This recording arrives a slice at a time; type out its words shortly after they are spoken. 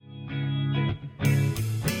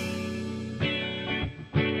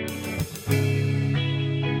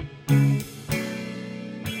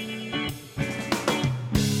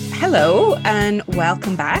Hello and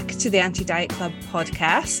welcome back to the Anti-Diet Club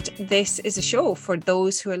podcast. This is a show for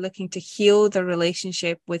those who are looking to heal their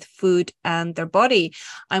relationship with food and their body.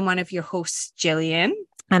 I'm one of your hosts, Gillian.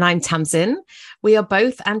 And I'm Tamsin. We are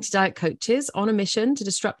both anti-diet coaches on a mission to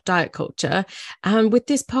disrupt diet culture. And with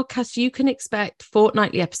this podcast, you can expect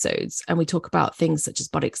fortnightly episodes. And we talk about things such as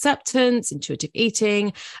body acceptance, intuitive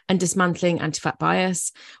eating, and dismantling anti-fat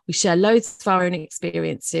bias. We share loads of our own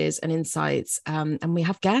experiences and insights. And we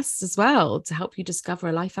have guests as well to help you discover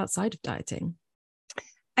a life outside of dieting.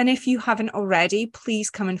 And if you haven't already, please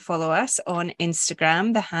come and follow us on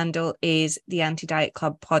Instagram. The handle is the Anti-Diet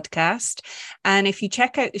Club podcast. And if you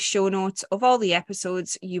check out the show notes of all the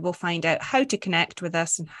episodes, you will find out how to connect with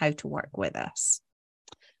us and how to work with us.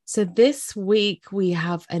 So this week we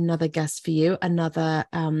have another guest for you, another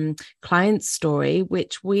client story,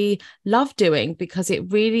 which we love doing because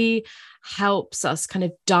it really helps us kind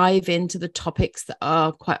of dive into the topics that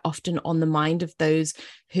are quite often on the mind of those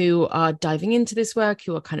who are diving into this work,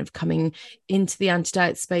 who are kind of coming into the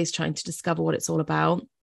anti-diet space, trying to discover what it's all about.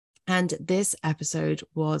 And this episode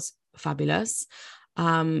was fabulous.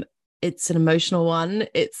 It's an emotional one.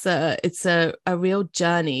 It's a real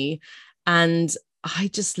journey, and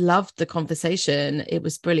I just loved the conversation. It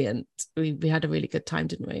was brilliant. We had a really good time,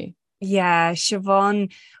 didn't we? Yeah,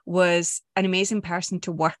 Siobhan was an amazing person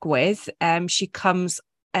to work with. She comes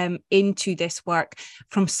into this work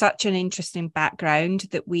from such an interesting background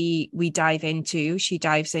that we dive into. She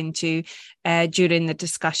dives into during the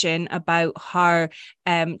discussion about her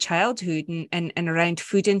childhood and around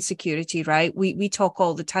food insecurity, right? We talk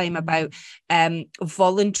all the time about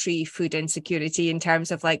voluntary food insecurity in terms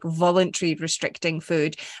of like voluntary restricting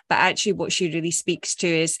food, but actually what she really speaks to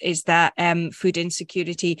is that food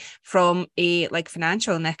insecurity from a like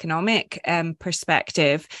financial and economic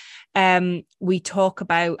perspective. We talk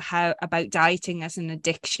about dieting as an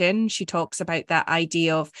addiction. She talks about that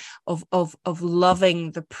idea of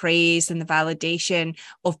loving the praise and the validation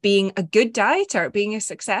of being a good dieter, being a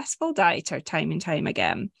successful dieter time and time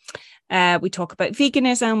again. We talk about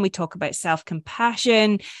veganism. We talk about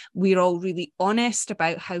self-compassion. We're all really honest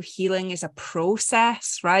about how healing is a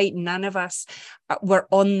process, right? None of us were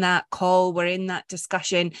on that call. We're in that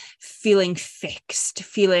discussion feeling fixed,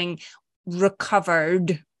 feeling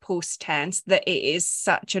recovered, post tense, that it is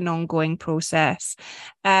such an ongoing process.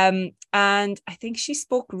 And I think she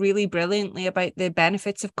spoke really brilliantly about the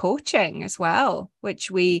benefits of coaching as well, which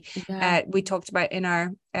we talked about in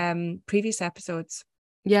our previous episodes.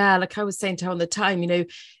 Yeah, like I was saying to her on the time,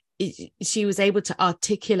 she was able to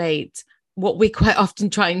articulate what we quite often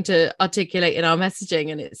trying to articulate in our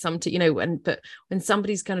messaging. And it's something, but when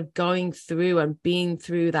somebody's kind of going through and being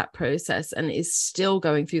through that process and is still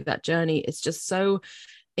going through that journey, it's just so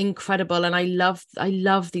incredible. And I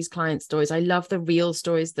love these client stories. I love the real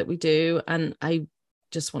stories that we do, and I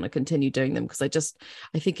just want to continue doing them because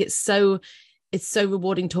I think it's so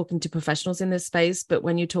rewarding talking to professionals in this space, but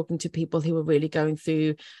when you're talking to people who are really going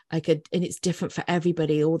through and it's different for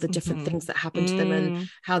everybody, all the different things that happen to them and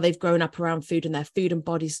how they've grown up around food and their food and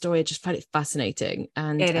body story, I just find it fascinating,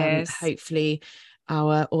 and hopefully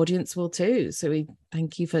our audience will too. So we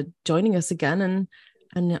thank you for joining us again,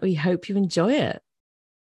 and we hope you enjoy it.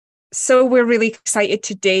 So we're really excited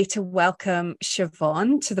today to welcome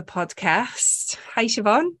Siobhan to the podcast. Hi,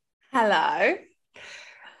 Siobhan. Hello.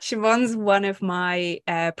 Siobhan's one of my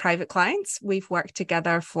private clients. We've worked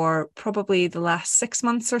together for probably the last 6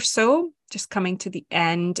 months or so, just coming to the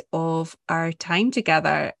end of our time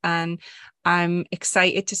together. And I'm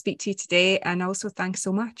excited to speak to you today. And also thanks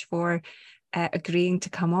so much for agreeing to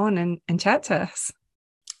come on and chat to us.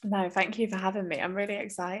 No, thank you for having me. I'm really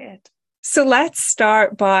excited. So let's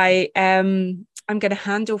start by, I'm going to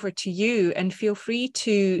hand over to you, and feel free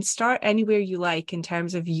to start anywhere you like in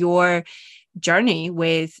terms of your journey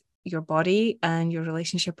with your body and your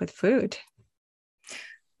relationship with food.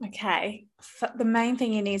 Okay. The main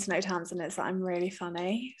thing you need to know, Tamsin, is that I'm really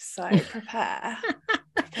funny. So prepare.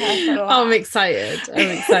 I'm excited.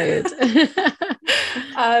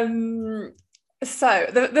 So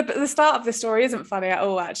the start of the story isn't funny at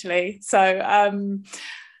all, actually. So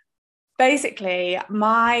basically,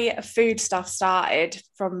 my food stuff started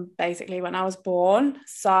from basically when I was born.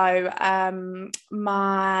 So I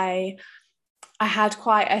had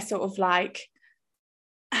quite a sort of like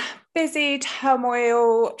busy,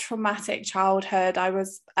 turmoil, traumatic childhood. I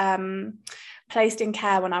was placed in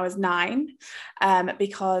care when I was 9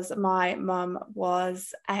 because my mum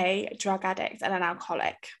was a drug addict and an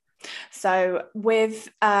alcoholic. So with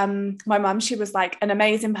my mum, she was like an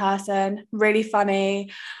amazing person, really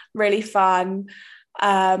funny, really fun.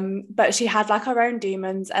 But she had like her own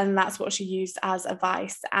demons, and that's what she used as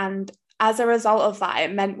advice. And as a result of that,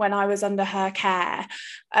 it meant when I was under her care,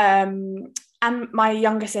 and my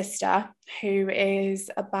younger sister, who is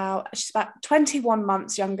she's about 21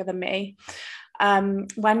 months younger than me,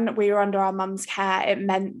 when we were under our mum's care, it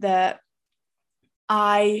meant that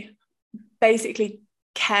I basically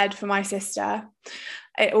cared for my sister.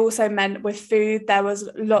 It also meant with food, there was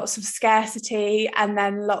lots of scarcity and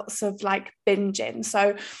then lots of like binging.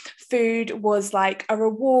 So food was like a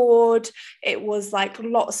reward. It was like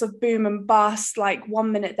lots of boom and bust. Like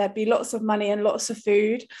one minute there'd be lots of money and lots of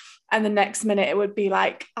food. And the next minute it would be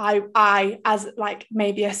like, I as like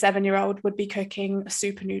maybe a 7-year-old would be cooking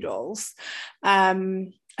super noodles,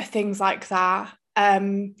 things like that.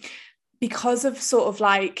 Because of sort of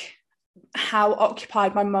like how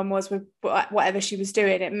occupied my mum was with whatever she was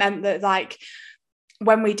doing, it meant that like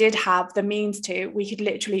when we did have the means to, we could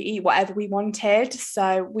literally eat whatever we wanted.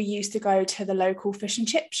 So we used to go to the local fish and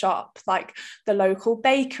chip shop, like the local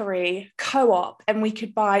bakery, Co-op, and we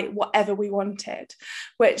could buy whatever we wanted,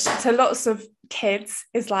 which to lots of kids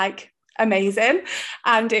is like amazing.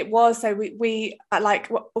 And it was, so we like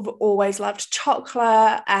always loved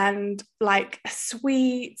chocolate and like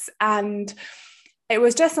sweets, and it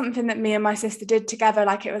was just something that me and my sister did together.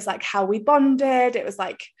 Like it was like how we bonded. It was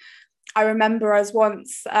like, I remember us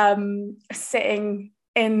once sitting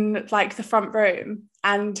in like the front room,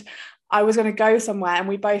 and I was going to go somewhere, and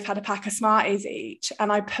we both had a pack of Smarties each,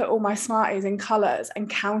 and I put all my Smarties in colours and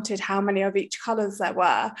counted how many of each colours there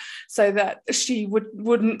were, so that she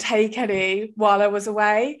wouldn't take any while I was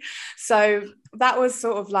away. So that was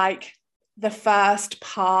sort of like the first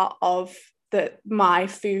part of my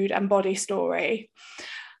food and body story.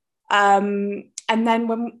 And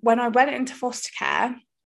then when I went into foster care,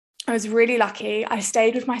 I was really lucky. I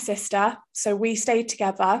stayed with my sister, so we stayed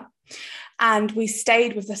together, and we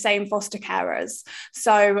stayed with the same foster carers.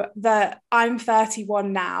 So I'm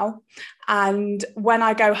 31 now, and when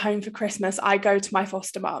I go home for Christmas, I go to my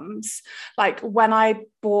foster mum's. Like when I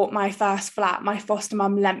bought my first flat, my foster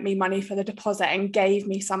mum lent me money for the deposit and gave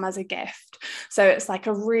me some as a gift. So it's like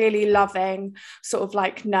a really loving, sort of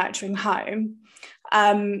like nurturing home.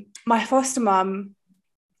 My foster mum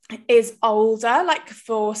is older, like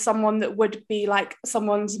for someone that would be like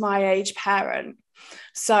someone's my age parent.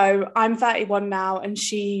 So I'm 31 now and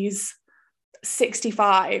she's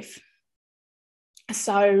 65.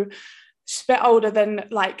 So she's a bit older than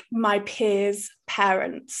like my peers'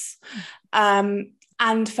 parents.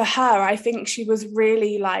 And for her, I think she was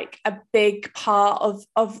really like a big part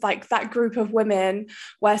of like that group of women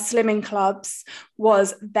where slimming clubs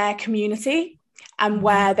was their community, and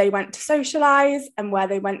where they went to socialize and where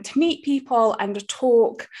they went to meet people and to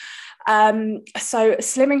talk. So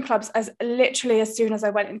slimming clubs, as literally as soon as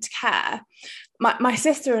I went into care, my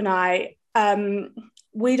sister and I,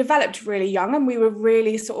 we developed really young, and we were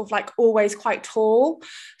really sort of like always quite tall.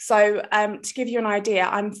 So to give you an idea,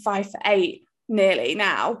 I'm 5'8" nearly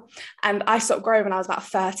now, and I stopped growing when I was about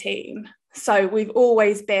 13. So we've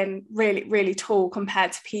always been really, really tall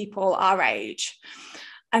compared to people our age.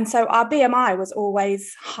 And so our BMI was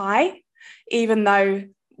always high, even though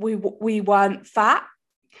we weren't fat.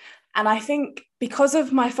 And I think because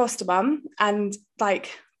of my foster mum and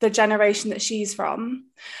like the generation that she's from,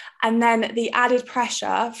 and then the added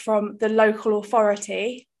pressure from the local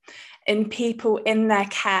authority in people in their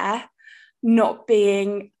care not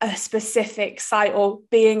being a specific site or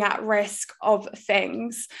being at risk of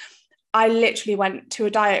things, I literally went to a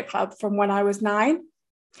diet club from when I was 9.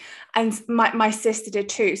 And my sister did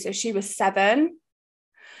too. So she was 7.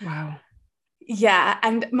 Wow. Yeah.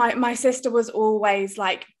 And my sister was always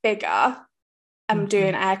like bigger. I'm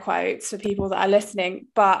doing air quotes for people that are listening,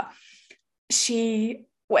 but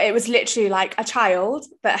it was literally like a child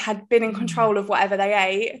that had been in control of whatever they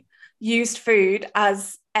ate, used food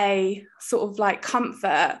as a sort of like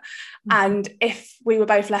comfort. And if we were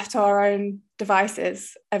both left to our own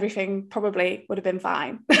devices, everything probably would have been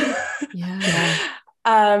fine. Yeah.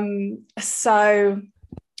 So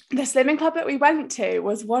the slimming club that we went to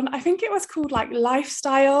was one, I think it was called like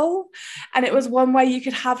Lifestyle, and it was one where you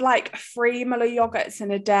could have like 3 Muller yogurts in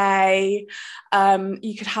a day.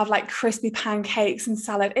 You could have like crispy pancakes and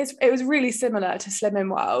salad. It was really similar to Slimming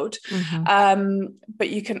World, but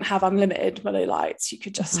you couldn't have unlimited Muller Lights. You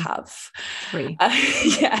could just have 3.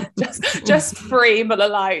 Just 3 Muller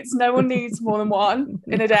Lights. No one needs more than one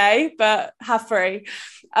in a day, but have 3.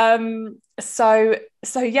 So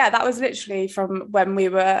yeah, that was literally from when we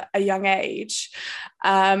were a young age.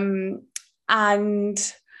 And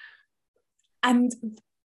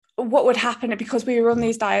what would happen, because we were on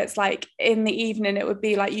these diets, like in the evening it would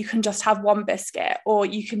be like you can just have one biscuit, or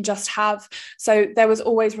you can just have, so there was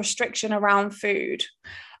always restriction around food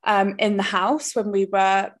in the house when we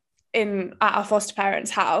were at our foster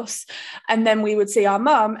parents' house. And then we would see our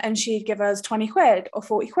mum and she'd give us 20 quid or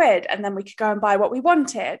 40 quid, and then we could go and buy what we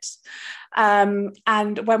wanted. And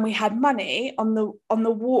when we had money on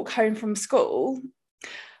the walk home from school,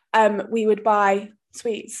 we would buy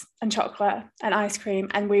sweets and chocolate and ice cream,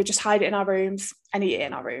 and we would just hide it in our rooms and eat it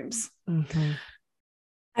in our rooms. Mm-hmm.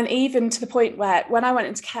 And even to the point where when I went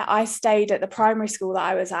into care, I stayed at the primary school that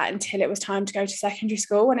I was at until it was time to go to secondary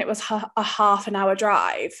school, and it was a half an hour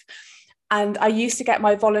drive. And I used to get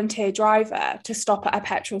my volunteer driver to stop at a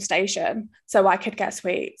petrol station so I could get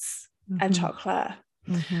sweets and chocolate.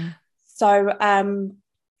 Mm-hmm. So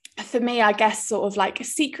for me, I guess sort of like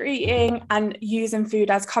secret eating and using food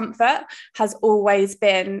as comfort has always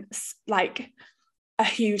been like a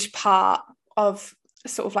huge part of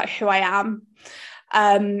sort of like who I am.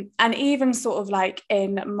 And even sort of like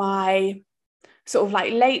in my sort of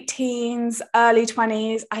like late teens, early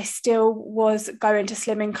 20s, I still was going to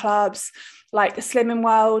slimming clubs. Like the Slimming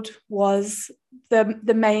World was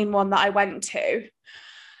the main one that I went to.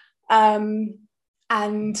 And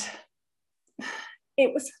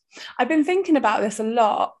it was, I've been thinking about this a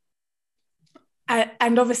lot.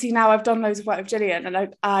 And obviously now I've done loads of work with Gillian,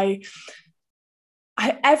 and I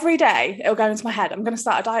every day it'll go into my head, I'm going to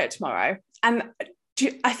start a diet tomorrow. And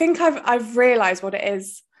I think I've realised what it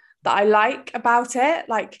is that I like about it.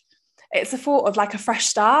 Like, it's a thought of like a fresh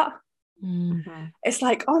start. Mm-hmm. It's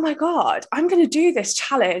like, oh my God, I'm going to do this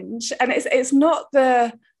challenge. And it's not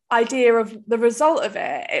the idea of the result of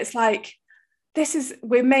it. It's like,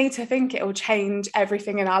 we're made to think it will change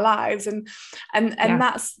everything in our lives. And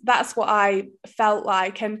that's what I felt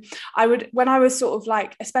like. And I would, when I was sort of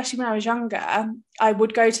like, especially when I was younger, I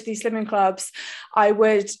would go to these slimming clubs. I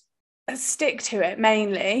would stick to it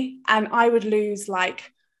mainly, and I would lose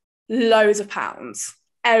like loads of pounds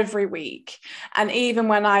every week. And even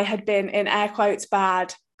when I had been in air quotes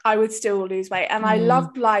bad, I would still lose weight. And I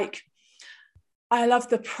loved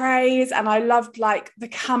the praise, and I loved like the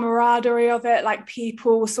camaraderie of it, like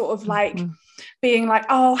people sort of like being like,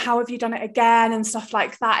 oh, how have you done it again, and stuff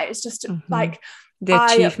like that. It's just like the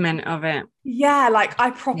achievement of it. Yeah, like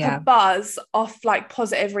I proper buzz off like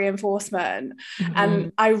positive reinforcement,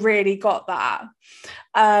 and I really got that.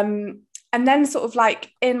 And then sort of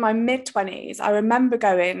like in my mid-20s, I remember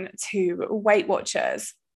going to Weight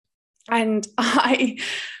Watchers, and I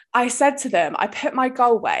said to them, I put my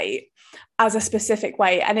goal weight as a specific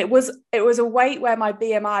weight, and it was a weight where my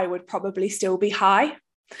BMI would probably still be high,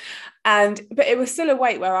 but it was still a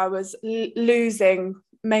weight where I was losing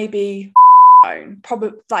maybe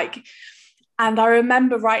probably like. And I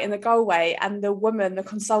remember writing the goal weight, and the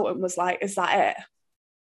consultant was like, is that it?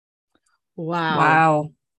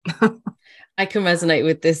 Wow. I can resonate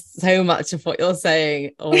with this so much of what you're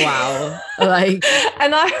saying. Oh, wow. Like,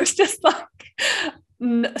 and I was just like,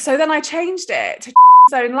 so then I changed it to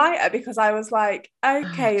Zone Lighter, because I was like,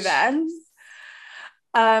 okay, then.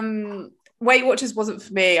 Weight Watchers wasn't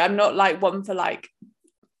for me. I'm not like one for like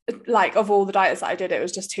of all the diets that I did, it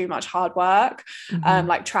was just too much hard work,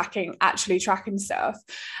 like actually tracking stuff.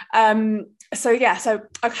 So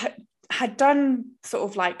I had done sort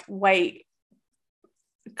of like weight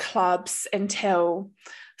clubs until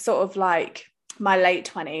sort of like my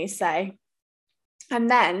late 20s, say. And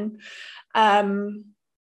then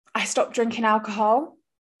I stopped drinking alcohol.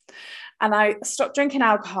 And I stopped drinking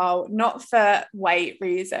alcohol, not for weight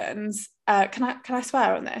reasons. Can I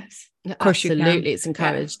swear on this? Of course, absolutely, it's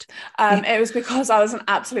encouraged. It was because I was an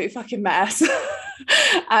absolute fucking mess.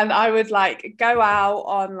 And I would like go out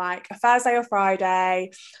on like a Thursday or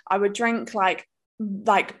Friday. I would drink like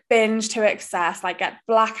binge to excess, like get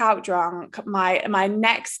blackout drunk. My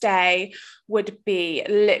next day would be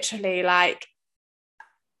literally like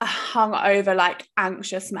a hungover, like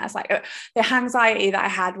anxious mess. Like the anxiety that I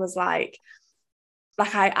had was like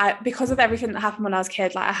I because of everything that happened when I was a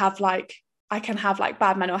kid, like I can have like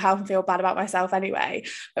bad mental health and feel bad about myself anyway.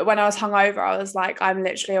 But when I was hungover, I was like, I'm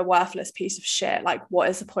literally a worthless piece of shit. Like, what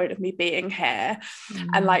is the point of me being here?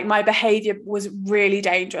 And like my behavior was really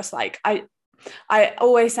dangerous. Like I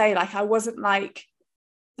always say, like, I wasn't like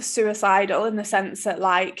suicidal in the sense that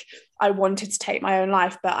like I wanted to take my own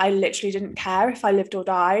life, but I literally didn't care if I lived or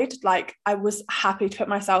died. Like, I was happy to put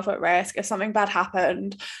myself at risk. If something bad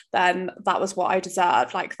happened, then that was what I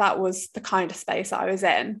deserved. Like, that was the kind of space that I was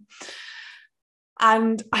in.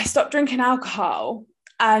 And I stopped drinking alcohol,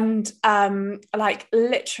 and like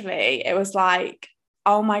literally it was like,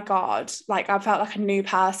 oh my God, like I felt like a new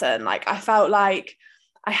person. Like I felt like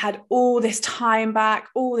I had all this time back,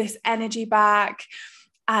 all this energy back.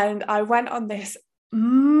 And I went on this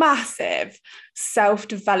massive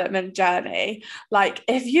self-development journey. Like,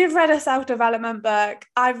 if you've read a self-development book,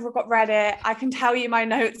 I've read it, I can tell you my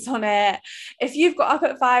notes on it. If you've got up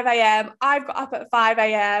at 5 a.m, I've got up at 5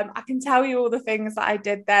 a.m, I can tell you all the things that I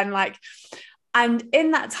did then. Like, and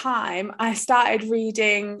in that time I started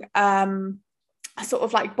reading sort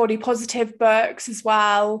of like body positive books as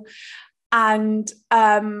well. And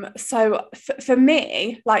so for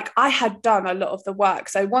me, like, I had done a lot of the work.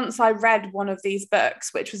 So once I read one of these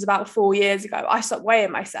books, which was about 4 years ago, I stopped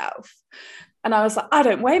weighing myself. And I was like, I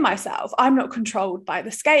don't weigh myself. I'm not controlled by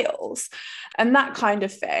the scales and that kind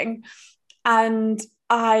of thing. And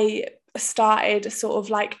I started sort of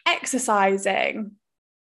like exercising.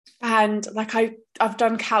 And like I've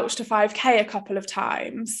done Couch to 5K a couple of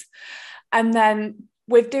times. And then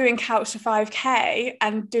with doing Couch to 5K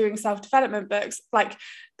and doing self-development books, like,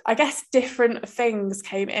 I guess different things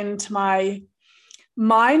came into my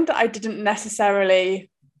mind that I didn't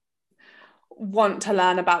necessarily want to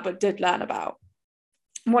learn about, but did learn about.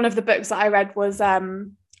 One of the books that I read was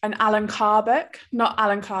an Alan Carr book, not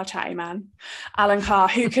Alan Carr Chatty Man, Alan Carr,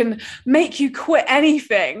 who can make you quit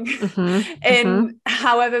anything in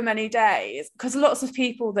however many days. Because lots of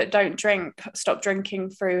people that don't drink stop drinking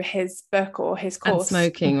through his book or his course. And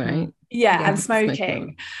smoking, right? Yeah, and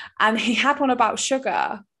smoking. And he had one about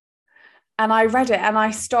sugar. And I read it and I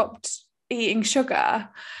stopped eating sugar.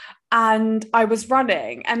 And I was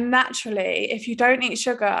running, and naturally, if you don't eat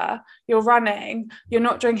sugar, you're running, you're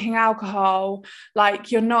not drinking alcohol, like,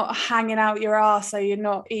 you're not hanging out your ass, so you're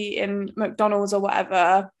not eating McDonald's or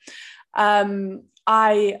whatever.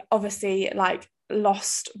 I obviously like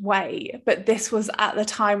lost weight, but this was at the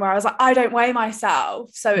time where I was like, I don't weigh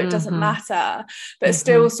myself, so it doesn't matter, but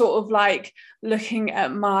still sort of like looking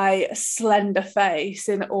at my slender face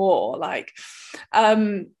in awe, like,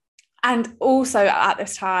 and also at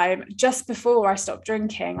this time, just before I stopped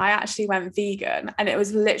drinking, I actually went vegan, and it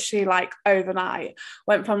was literally like overnight,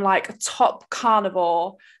 went from like a top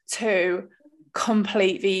carnivore to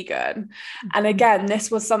complete vegan. And again, this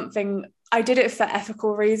was something, I did it for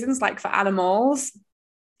ethical reasons, like for animals.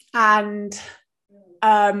 And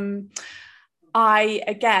I,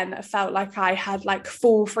 again, felt like I had like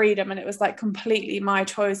full freedom, and it was like completely my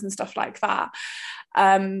choice and stuff like that.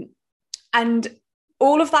 And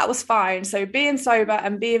all of that was fine. So being sober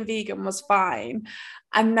and being vegan was fine.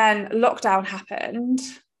 And then lockdown happened,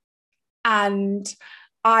 and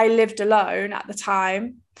I lived alone at the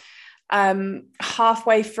time.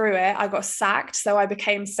 Halfway through it, I got sacked. So I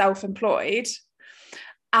became self-employed.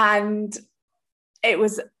 And it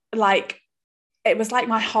was like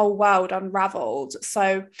my whole world unraveled.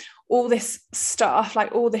 So all this stuff,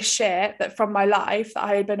 like all this shit that from my life that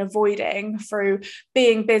I had been avoiding through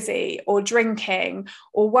being busy or drinking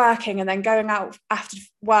or working and then going out after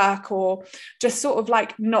work or just sort of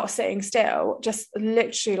like not sitting still, just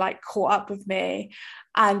literally like caught up with me.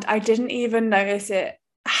 And I didn't even notice it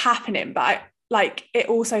happening, but it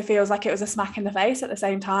also feels like it was a smack in the face at the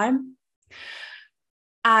same time.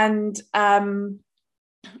 And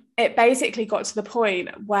it basically got to the point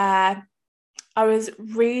where I was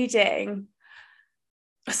reading.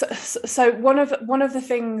 So one of the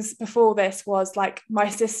things before this was like my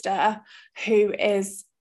sister, who is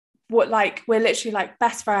we're literally like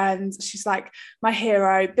best friends. She's like my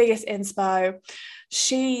hero, biggest inspo.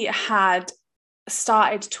 She had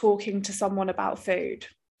started talking to someone about food.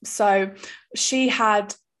 So she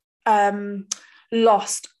had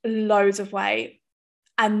lost loads of weight,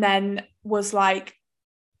 and then was like,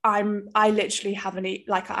 I literally haven't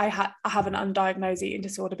I have an undiagnosed eating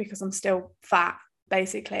disorder because I'm still fat,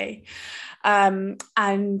 basically. And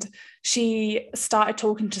she started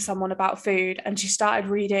talking to someone about food, and she started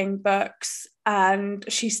reading books, and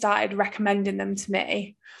she started recommending them to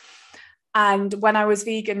me. And when I was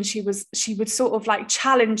vegan, she would sort of like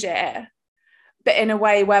challenge it, but in a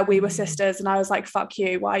way where we were sisters, and I was like, fuck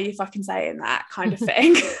you, why are you fucking saying that, kind of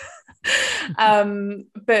thing.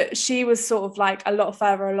 But she was sort of like a lot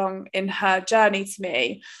further along in her journey to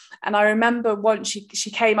me. And I remember once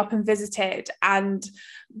she came up and visited, and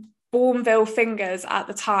Bourneville Fingers at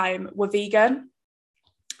the time were vegan,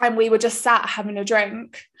 and we were just sat having a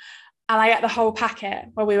drink, and I ate the whole packet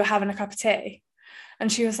while we were having a cup of tea. And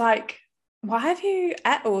she was like, why have you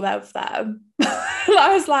ate all of them? I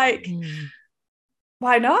was like,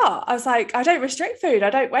 why not? I was like, I don't restrict food, I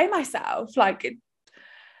don't weigh myself, like.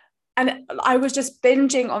 And I was just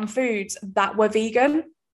binging on foods that were vegan,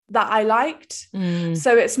 that I liked.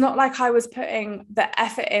 So it's not like I was putting the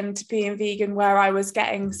effort into being vegan where I was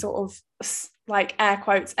getting sort of like air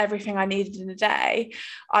quotes, everything I needed in a day,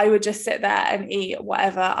 I would just sit there and eat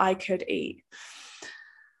whatever I could eat.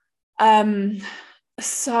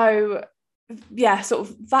 So yeah, sort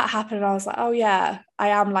of that happened, and I was like, oh yeah, I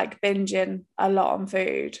am like binging a lot on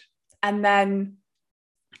food. And then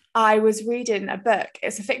I was reading a book,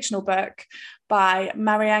 it's a fictional book by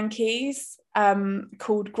Marianne Keyes,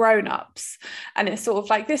 called Grown Ups, and it's sort of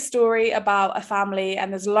like this story about a family,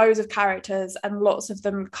 and there's loads of characters and lots of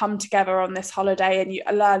them come together on this holiday, and you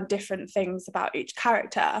learn different things about each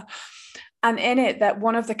character. And in it, that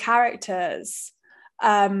one of the characters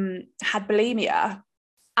had bulimia,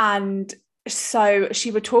 and so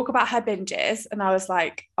she would talk about her binges, and I was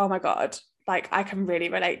like, oh my god, like I can really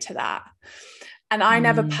relate to that. And I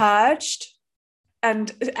never purged, and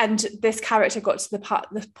this character got to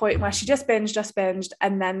the point where she just binged,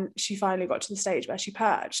 and then she finally got to the stage where she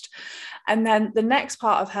purged. And then the next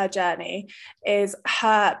part of her journey is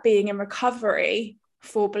her being in recovery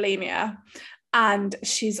for bulimia, and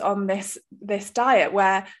she's on this diet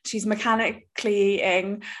where she's mechanically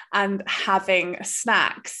eating and having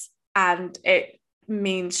snacks, and it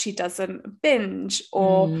means she doesn't binge,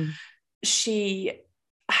 or she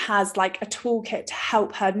has like a toolkit to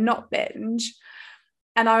help her not binge.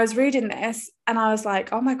 And I was reading this and I was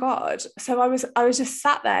like, oh my god. So I was just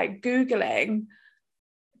sat there googling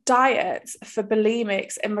diets for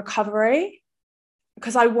bulimics in recovery,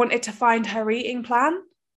 because I wanted to find her eating plan.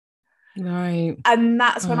 Right. And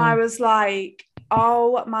that's when I was like,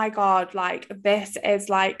 oh my god, like this is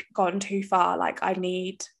like gone too far, like I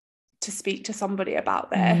need to speak to somebody about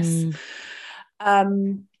this.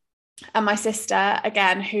 And my sister,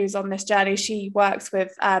 again, who's on this journey, she works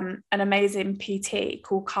with an amazing PT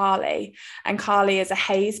called Carly, and Carly is a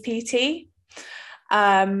Haze PT.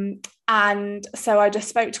 And so I just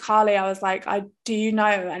spoke to Carly. I was like, do you know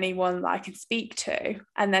anyone that I can speak to?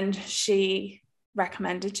 And then she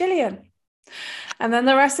recommended Gillian. And then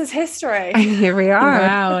the rest is history. And here we are.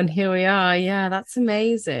 Wow, and here we are. Yeah, that's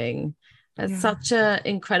amazing. That's such a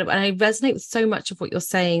incredible, and I resonate with so much of what you're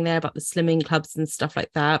saying there about the slimming clubs and stuff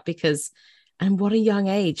like that, because, and what a young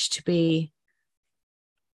age to be,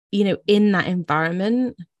 you know, in that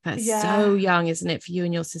environment. That's so young, isn't it, for you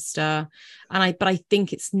and your sister? And but I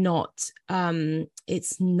think it's not uncommon.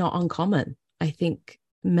 I think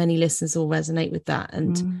many listeners will resonate with that,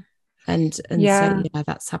 and so yeah,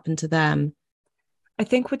 that's happened to them. I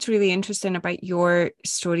think what's really interesting about your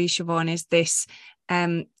story, Siobhan, is this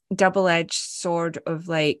double-edged sword of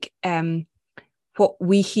like what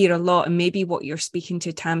we hear a lot, and maybe what you're speaking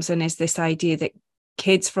to, Tamsin, is this idea that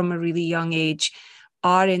kids from a really young age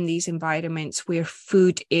are in these environments where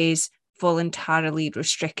food is voluntarily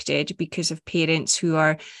restricted because of parents who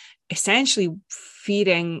are essentially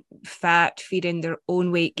feeding their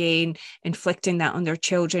own weight gain, inflicting that on their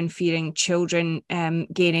children, feeding children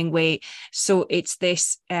gaining weight. So it's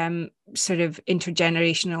this sort of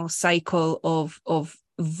intergenerational cycle of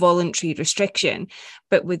voluntary restriction.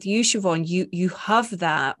 But with you, Siobhan, you have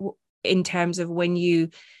that in terms of when you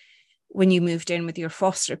moved in with your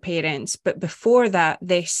foster parents, but before that,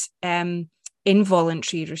 this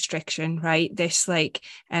involuntary restriction, right? This like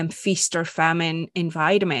feast or famine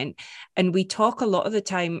environment. And we talk a lot of the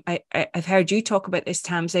time, I've heard you talk about this,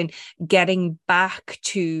 Tamsin, getting back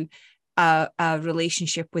to a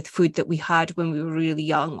relationship with food that we had when we were really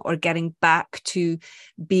young, or getting back to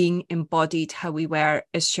being embodied how we were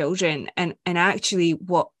as children. And actually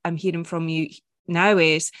what I'm hearing from you now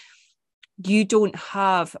is you don't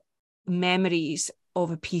have memories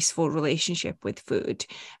of a peaceful relationship with food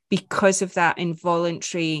because of that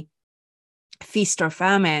involuntary feast or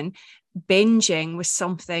famine. Binging was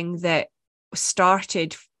something that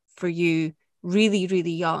started for you really,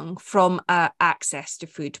 really young from a access to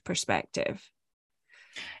food perspective.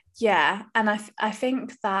 Yeah, and I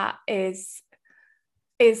think that is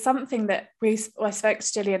something that I spoke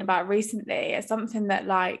to Gillian about recently. It's something that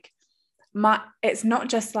like it's not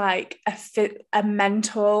just like a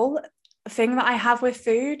mental thing that I have with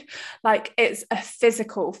food, like it's a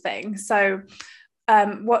physical thing. So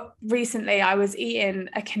what recently I was eating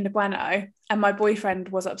a Kinder Bueno and my boyfriend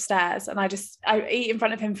was upstairs, and I eat in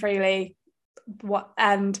front of him freely,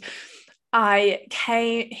 and I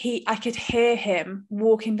could hear him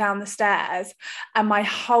walking down the stairs, and my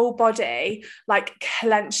whole body like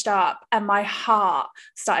clenched up and my heart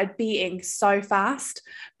started beating so fast,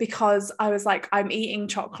 because I was like, I'm eating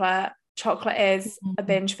chocolate is a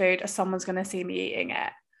binge food, or someone's going to see me eating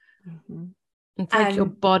it. It's like your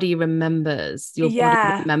body remembers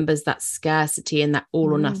that scarcity and that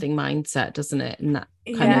all or nothing mindset, doesn't it? And that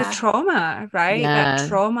kind of trauma, right? Yeah. That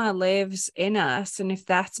trauma lives in us. And if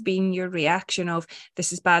that's been your reaction of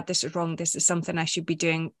this is bad, this is wrong, this is something I should be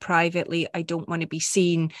doing privately, I don't want to be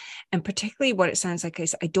seen. And particularly what it sounds like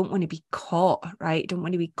is I don't want to be caught, right? I don't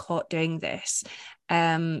want to be caught doing this.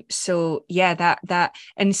 So yeah, that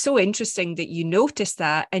and it's so interesting that you notice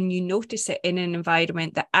that, and you notice it in an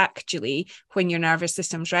environment that actually, when your nervous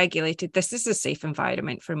system's regulated, this is a safe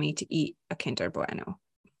environment for me to eat a Kinder Bueno.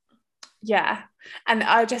 Yeah. And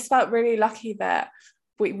I just felt really lucky that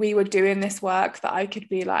we were doing this work, that I could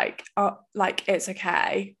be like, oh, like, it's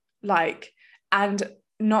okay. Like, and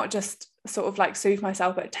not just sort of like soothe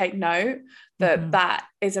myself, but take note that that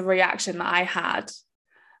is a reaction that I had.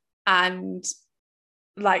 And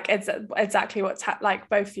like, it's exactly what's like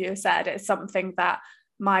both of you said, it's something that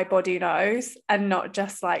my body knows and not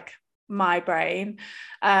just like my brain.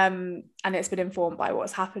 And it's been informed by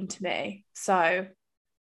what's happened to me. So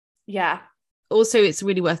yeah. Also, it's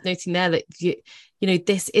really worth noting there that you know,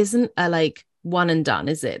 this isn't a like one and done,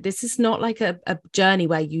 is it? This is not like a journey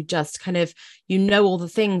where you just kind of, you know, all the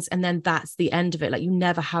things and then that's the end of it. Like, you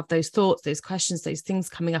never have those thoughts, those questions, those things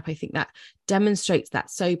coming up. I think that demonstrates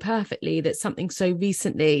that so perfectly, that something so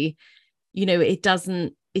recently, you know, it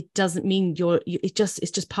doesn't mean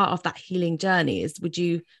it's just part of that healing journey. Would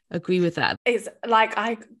you agree with that? It's like,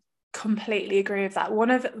 I completely agree with that.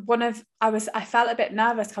 I felt a bit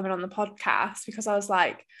nervous coming on the podcast because I was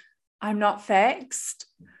like, I'm not fixed.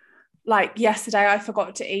 Like, yesterday I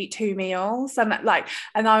forgot to eat 2 meals, and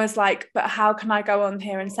I was like, but how can I go on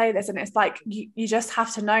here and say this? And it's like, you just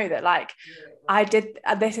have to know that, like,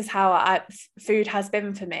 this is how food has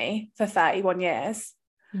been for me for 31 years.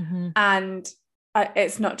 And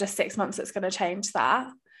it's not just 6 months that's going to change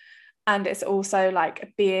that. And it's also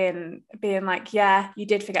like being like, yeah, you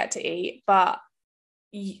did forget to eat, but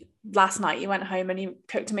last night you went home and you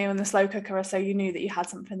cooked a meal in the slow cooker, so you knew that you had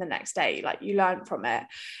something the next day. Like, you learned from it.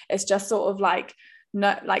 It's just sort of like,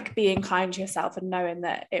 not like being kind to yourself and knowing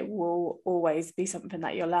that it will always be something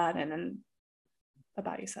that you're learning and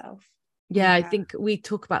about yourself. Yeah, I think we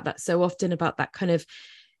talk about that so often, about that kind of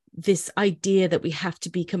this idea that we have to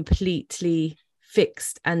be completely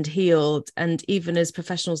fixed and healed, and even as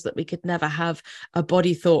professionals that we could never have a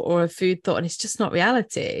body thought or a food thought, and it's just not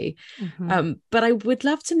reality. But I would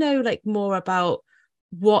love to know like more about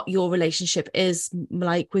what your relationship is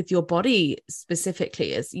like with your body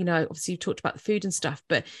specifically. As you know, obviously you talked about the food and stuff,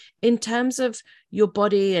 but in terms of your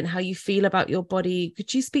body and how you feel about your body,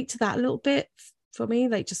 could you speak to that a little bit for me,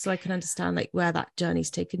 like just so I can understand like where that journey's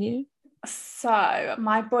taken you? So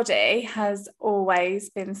my body has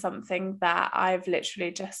always been something that I've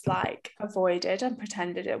literally just like avoided and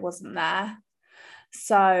pretended it wasn't there.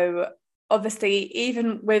 So obviously,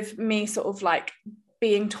 even with me sort of like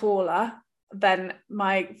being taller than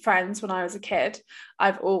my friends when I was a kid,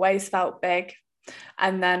 I've always felt big.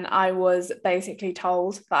 And then I was basically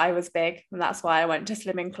told that I was big, and that's why I went to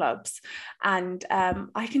slimming clubs. And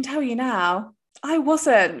I can tell you now, I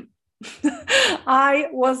wasn't. I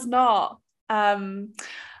was not. And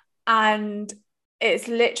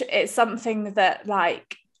it's something that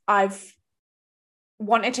like I've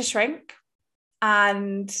wanted to shrink,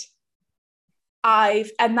 and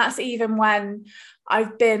that's even when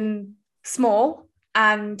I've been small,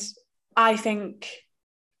 and I think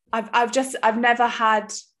I've never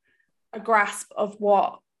had a grasp of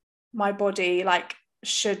what my body like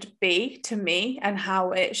should be to me and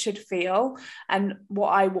how it should feel and what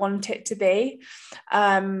I want it to be.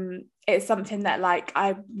 It's something that like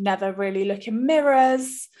I never really look in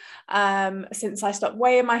mirrors since I stopped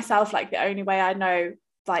weighing myself. Like, the only way I know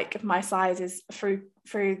like my size is through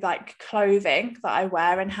like clothing that I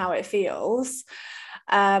wear and how it feels.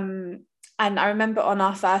 And I remember on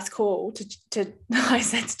our first call to I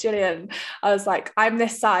said to Gillian, I was like, I'm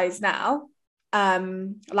this size now.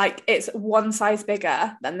 Like, it's one size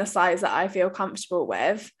bigger than the size that I feel comfortable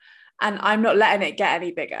with, and I'm not letting it get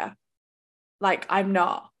any bigger. Like, I'm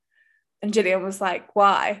not. And Gillian was like,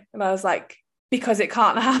 why? And I was like, because it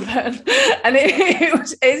can't happen. And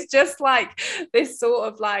it's just like this sort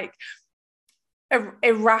of like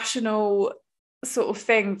irrational sort of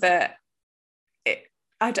thing that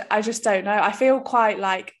I just don't know. I feel quite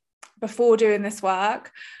like, before doing this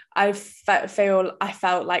work, I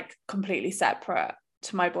felt like completely separate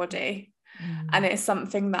to my body. And it's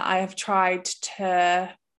something that I have tried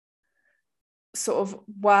to sort of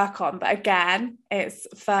work on, but again, it's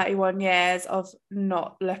 31 years of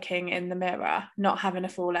not looking in the mirror, not having a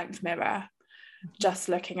full length mirror, just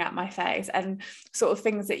looking at my face. And sort of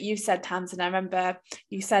things that you said, Tamsin, I remember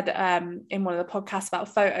you said in one of the podcasts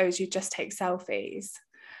about photos, you just take selfies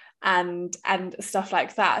and stuff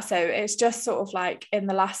like that. So it's just sort of like in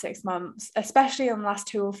the last 6 months, especially in the last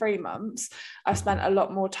 2 or 3 months, I've spent a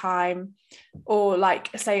lot more time, or like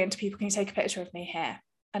saying to people, can you take a picture of me here,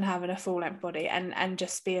 and having a full length body, and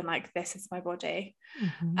just being like, this is my body.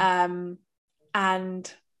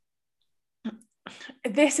 And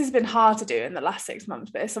this has been hard to do in the last 6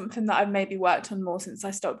 months, but it's something that I've maybe worked on more since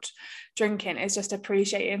I stopped drinking, is just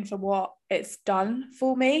appreciating for what it's done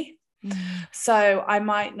for me. So I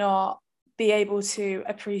might not be able to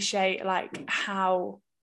appreciate like how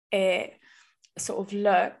it sort of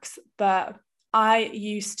looks, but I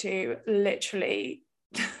used to literally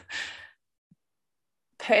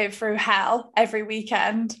put it through hell every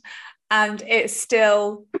weekend, and it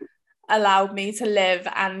still allowed me to live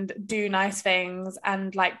and do nice things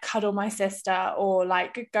and like cuddle my sister or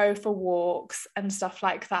like go for walks and stuff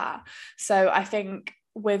like that. So I think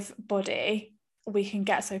with body, we can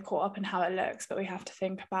get so caught up in how it looks, but we have to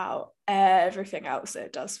think about everything else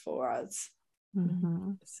it does for us.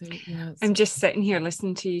 So, yeah, I'm just sitting here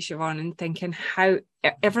listening to you, Siobhan, and thinking how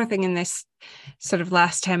everything in this sort of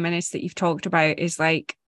last 10 minutes that you've talked about is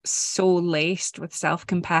like so laced with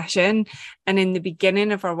self-compassion. And in the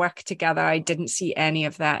beginning of our work together, I didn't see any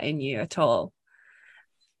of that in you at all.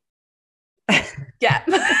 Yeah.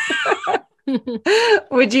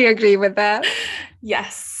 Would you agree with that?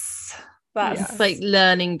 Yes. That's It's like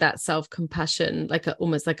learning that self-compassion, like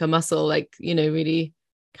almost like a muscle, like, you know, really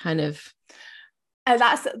kind of. And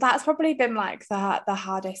that's probably been like the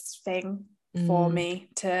hardest thing for me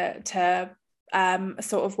to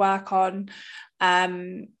sort of work on.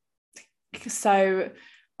 So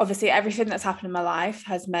obviously everything that's happened in my life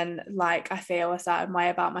has meant like I feel a certain way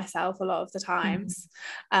about myself a lot of the times.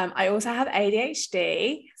 I also have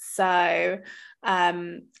ADHD, so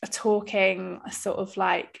talking sort of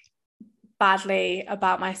like badly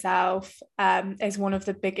about myself is one of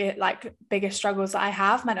the biggest struggles that I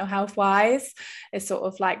have mental health wise, is sort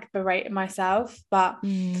of like berating myself. But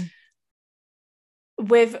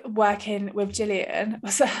with working with Gillian,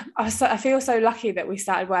 I feel so lucky that we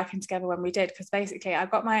started working together when we did, because basically I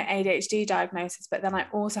got my ADHD diagnosis, but then I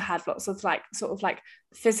also had lots of like sort of like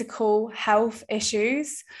physical health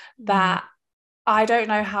issues that I don't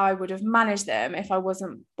know how I would have managed them if I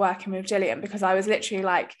wasn't working with Gillian, because I was literally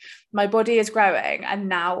like, my body is growing and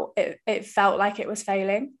now it felt like it was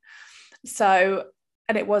failing. So,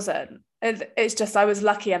 and it wasn't. It's just I was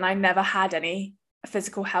lucky and I never had any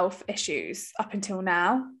physical health issues up until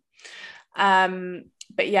now.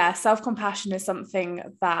 But yeah, self-compassion is something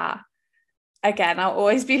that, again, I'll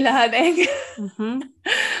always be learning.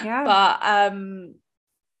 Yeah. But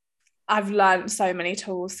I've learned so many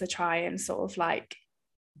tools to try and sort of like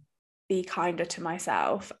be kinder to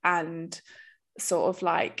myself and sort of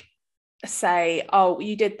like say, oh,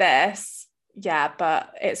 you did this, yeah,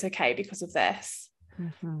 but it's okay because of this.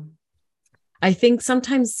 I think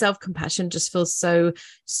sometimes self-compassion just feels so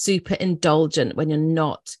super indulgent when you're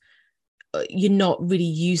not really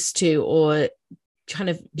used to or kind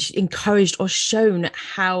of encouraged or shown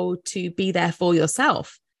how to be there for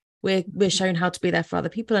yourself. We're shown how to be there for other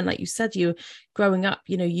people, and like you said, you growing up,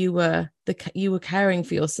 you know, you were caring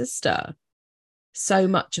for your sister so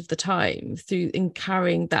much of the time through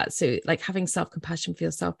carrying that. So like having self-compassion for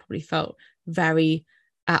yourself probably felt very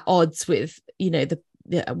at odds with, you know,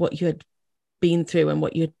 what you had been through and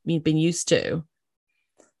what you'd been used to.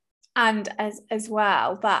 And as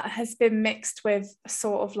well, that has been mixed with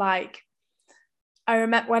sort of like, I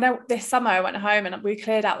remember this summer I went home and we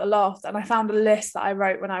cleared out the loft, and I found a list that I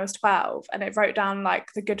wrote when I was 12, and it wrote down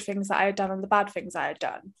like the good things that I had done and the bad things I had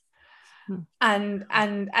done.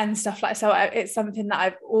 And stuff like, so it's something that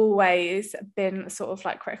I've always been sort of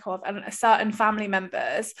like critical of, and certain family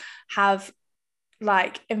members have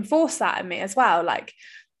like enforced that in me as well. Like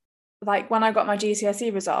when I got my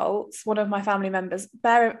GCSE results, one of my family members,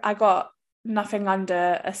 I got nothing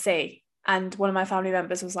under a C, and one of my family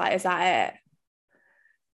members was like, is that it?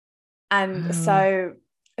 And so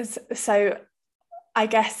I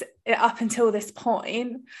guess up until this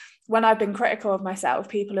point, when I've been critical of myself,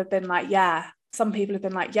 people have been like, yeah, some people have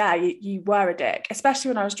been like, yeah, you were a dick, especially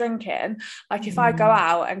when I was drinking. Like if I go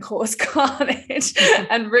out and cause carnage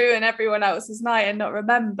and ruin everyone else's night and not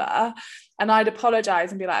remember, and I'd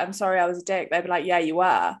apologize and be like, I'm sorry, I was a dick, they'd be like, yeah, you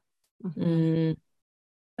were.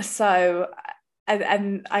 So,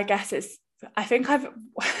 and I guess I think I've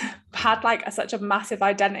had like such a massive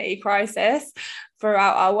identity crisis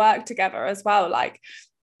throughout our work together as well. Like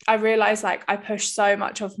I realized like I pushed so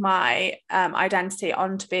much of my identity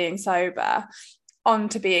onto being sober,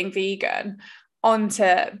 onto being vegan, onto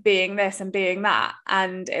being this and being that.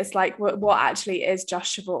 And it's like, what actually is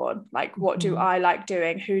just Siobhan? Like, what do I like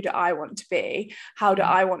doing? Who do I want to be? How do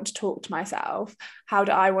I want to talk to myself? How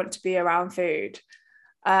do I want to be around food?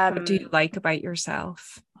 What do you like about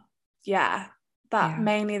yourself?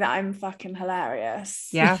 Mainly that I'm fucking hilarious.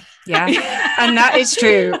 Yeah. And that is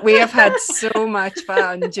true. We have had so much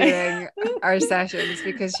fun during our sessions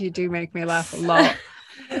because you do make me laugh a lot.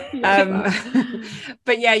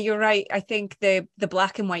 But yeah, you're right. I think the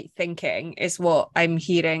black and white thinking is what I'm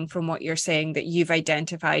hearing from what you're saying, that you've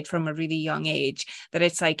identified from a really young age, that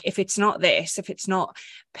it's like, if it's not this, if it's not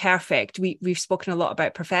perfect, we've spoken a lot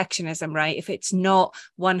about perfectionism, right? If it's not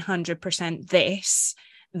 100% this,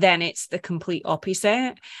 then it's the complete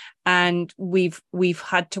opposite. And we've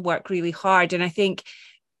had to work really hard. And I think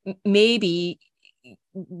maybe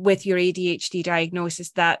with your ADHD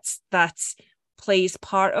diagnosis, that's plays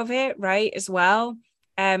part of it, right, as well.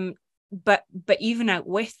 But even out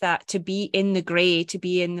with that, to be in the gray, to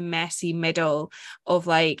be in the messy middle of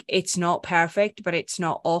like, it's not perfect, but it's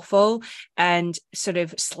not awful, and sort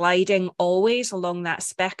of sliding always along that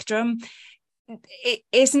spectrum, it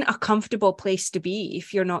isn't a comfortable place to be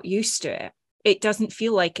if you're not used to it. It doesn't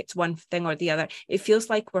feel like it's one thing or the other. It feels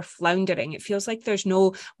like we're floundering. It feels like there's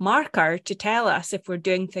no marker to tell us if we're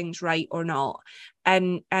doing things right or not.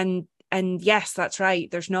 And yes, that's right,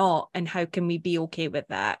 there's not. And how can we be okay with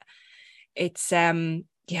that? It's I'm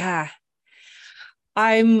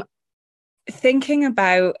thinking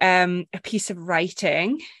about a piece of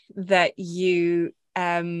writing that you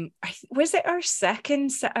was it our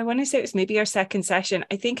second I want to say it was maybe our second session.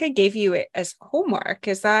 I think I gave you it as homework.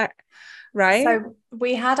 Is that right? So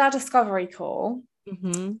we had our discovery call,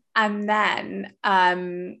 and then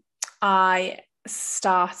I just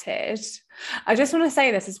want to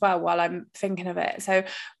say this as well while I'm thinking of it. So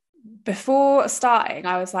before starting,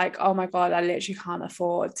 I was like, oh my God, I literally can't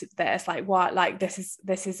afford this. Like, what? Like, this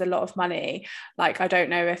is a lot of money. Like, I don't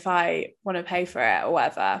know if I want to pay for it or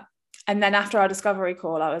whatever. And then after our discovery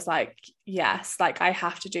call, I was like, yes, like I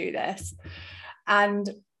have to do this. And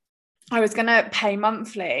I was going to pay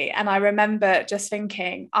monthly. And I remember just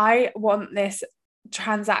thinking, I want this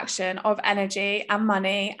transaction of energy and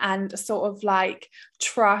money and sort of like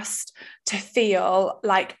trust to feel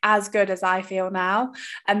like as good as I feel now.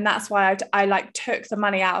 And that's why I like took the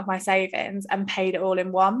money out of my savings and paid it all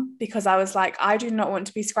in one, because I was like, I do not want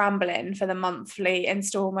to be scrambling for the monthly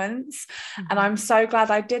installments. And I'm so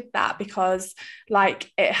glad I did that, because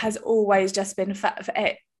like it has always just been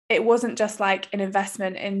it wasn't just like an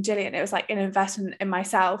investment in Gillian, it was like an investment in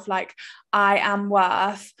myself. Like, I am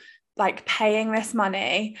worth like paying this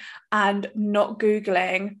money and not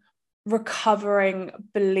Googling recovering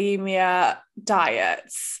bulimia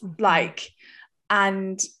diets. Like,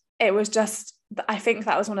 and it was just, I think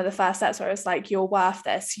that was one of the first steps where it was like, you're worth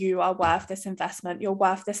this, you are worth this investment, you're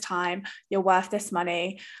worth this time, you're worth this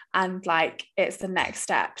money. And like, it's the next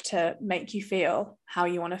step to make you feel how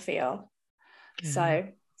you want to feel. So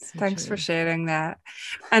thanks for sharing that.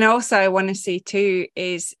 And also I want to say too,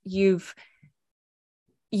 is you've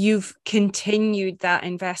continued that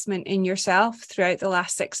investment in yourself throughout the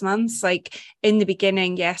last 6 months. Like in the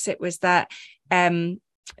beginning, yes, it was that,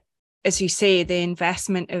 as you say, the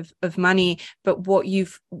investment of money, but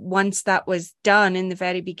once that was done in the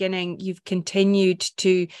very beginning, you've continued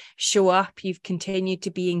to show up, you've continued to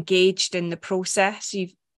be engaged in the process,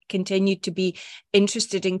 you've continued to be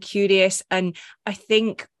interested and curious. And I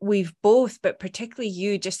think we've both, but particularly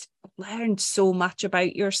you, just learned so much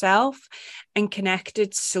about yourself and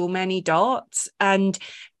connected so many dots. And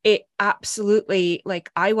it absolutely,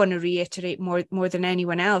 like, I want to reiterate more than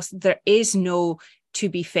anyone else, there is no to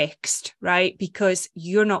be fixed, right? Because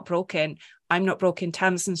you're not broken, I'm not broken,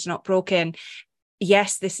 Tamsin's not broken.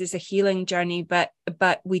 Yes, this is a healing journey, but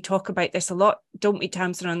we talk about this a lot, don't we,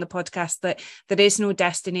 Tamsin, on the podcast, that there is no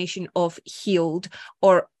destination of healed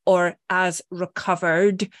or as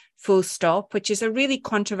recovered, full stop, which is a really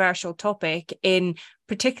controversial topic in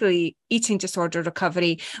particularly eating disorder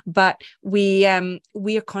recovery. But we are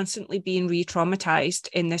constantly being re-traumatized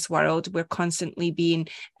in this world. We're constantly being,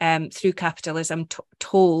 through capitalism,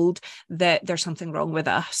 told that there's something wrong with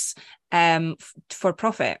us for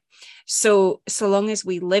profit. So long as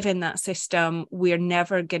we live in that system, we're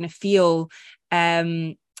never going to feel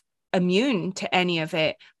immune to any of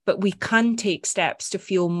it, but we can take steps to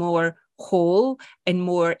feel more whole and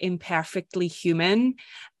more imperfectly human,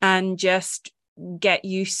 and just get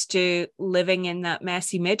used to living in that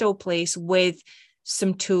messy middle place with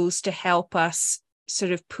some tools to help us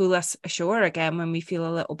sort of pull us ashore again when we feel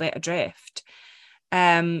a little bit adrift.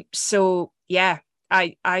 So yeah,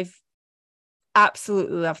 I've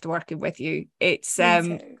absolutely loved working with you. It's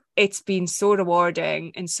been so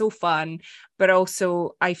rewarding and so fun, but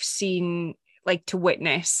also I've seen, like, to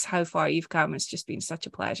witness how far you've come. It's just been such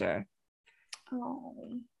a pleasure.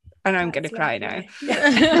 Oh, and I'm going to cry now.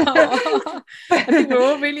 I think we're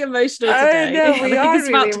all really emotional today. I know, we are it's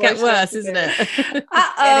really about to get worse, today. isn't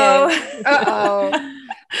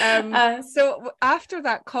it? So after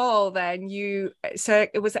that call, then so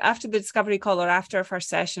it was after the discovery call or after our first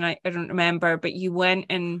session, I don't remember, but you went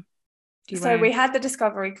and we had the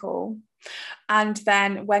discovery call, and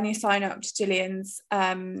then when you sign up to Gillian's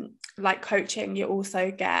like coaching, you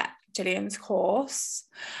also get Gillian's course.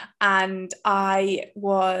 And I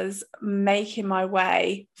was making my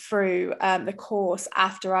way through the course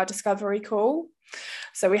after our discovery call.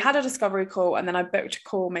 So we had a discovery call, and then I booked a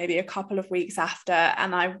call maybe a couple of weeks after,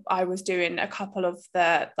 and I was doing a couple of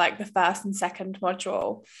the first and second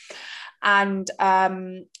module. And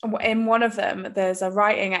in one of them, there's a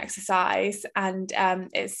writing exercise, and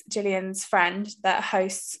it's Gillian's friend that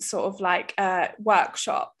hosts sort of like a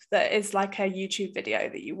workshop that is like a YouTube video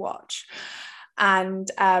that you watch.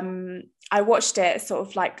 And I watched it sort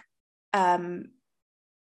of like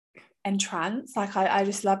entranced. Like I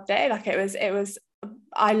just loved it. Like it was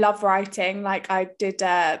I love writing. Like I did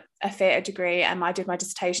a theatre degree, and I did my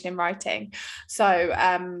dissertation in writing. So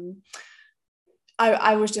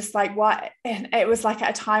I was just like, what? It was like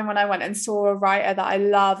at a time when I went and saw a writer that I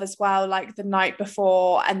love as well, like the night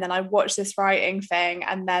before, and then I watched this writing thing,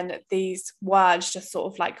 and then these words just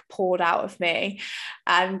sort of like poured out of me,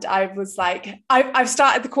 and I was like, I've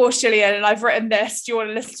started the course, Gillian, and I've written this. Do you want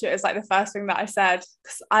to listen to it? It's like the first thing that I said,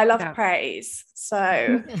 because I love praise. So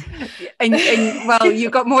and well, you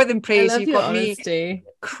got more than praise. You got honesty. Me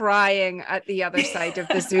crying at the other side of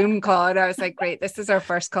the Zoom call, and I was like, great, this is our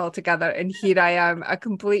first call together, and here I am, a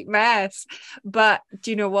complete mess. But do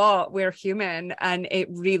you know what? We're human, and it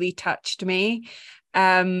really touched me.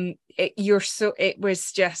 You're so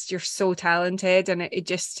talented, and it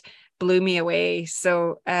just blew me away.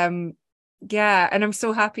 So yeah, and I'm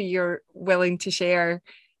so happy you're willing to share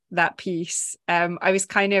that piece. I was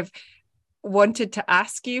kind of wanted to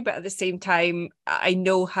ask you, but at the same time, I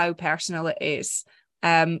know how personal it is.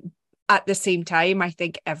 At the same time, I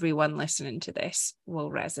think everyone listening to this will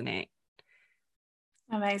resonate.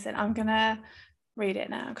 Amazing. I'm gonna read it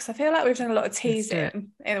now, because I feel like we've done a lot of teasing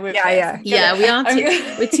with this. Yeah, we are.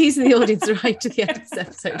 We're teasing the audience right to the end of this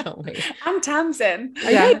episode, aren't we? I'm Tamsin.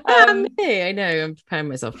 Yeah, I know. I'm preparing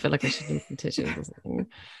myself. I feel like I should do some tissues or something.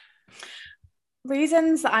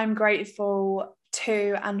 Reasons that I'm grateful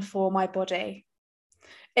to and for my body.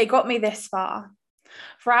 It got me this far.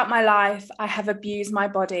 Throughout my life, I have abused my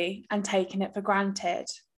body and taken it for granted.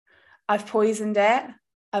 I've poisoned it.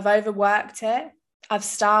 I've overworked it. I've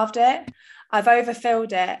starved it. I've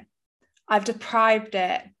overfilled it. I've deprived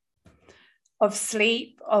it of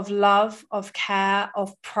sleep, of love, of care,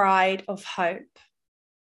 of pride, of hope.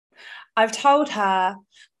 I've told her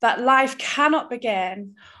that life cannot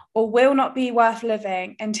begin or will not be worth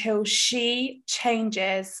living until she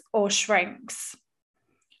changes or shrinks.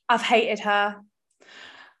 I've hated her.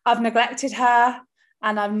 I've neglected her,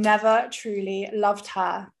 and I've never truly loved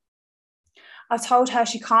her. I've told her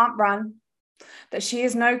she can't run, that she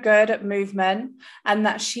is no good at movement, and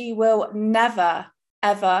that she will never,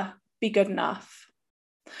 ever be good enough.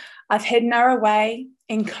 I've hidden her away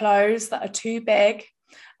in clothes that are too big,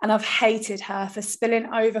 and I've hated her for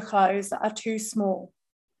spilling over clothes that are too small.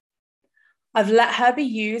 I've let her be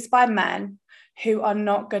used by men who are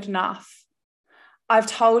not good enough. I've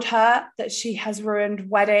told her that she has ruined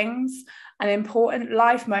weddings and important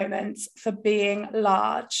life moments for being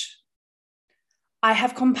large. I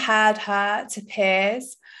have compared her to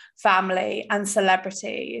peers, family, and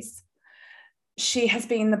celebrities. She has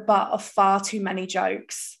been the butt of far too many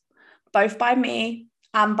jokes, both by me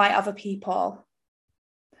and by other people.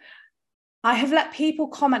 I have let people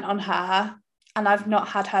comment on her, and I've not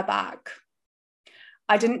had her back.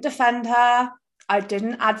 I didn't defend her. I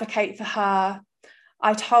didn't advocate for her.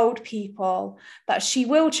 I told people that she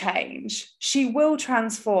will change, she will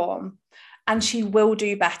transform, and she will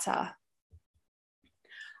do better.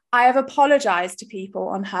 I have apologized to people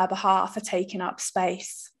on her behalf for taking up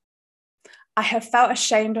space. I have felt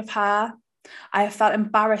ashamed of her. I have felt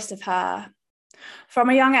embarrassed of her. From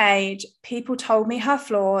a young age, people told me her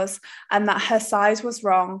flaws and that her size was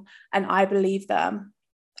wrong, and I believed them.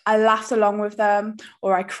 I laughed along with them,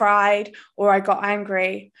 or I cried, or I got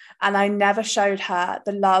angry, and I never showed her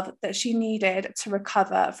the love that she needed to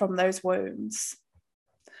recover from those wounds.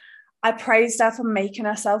 I praised her for making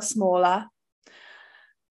herself smaller,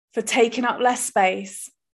 for taking up less space,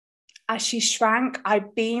 As she shrank, I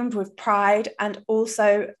beamed with pride and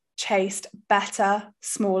also chased better,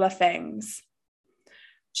 smaller things.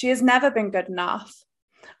 She has never been good enough.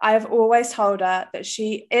 I have always told her that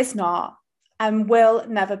she is not and will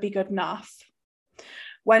never be good enough.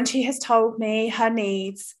 When she has told me her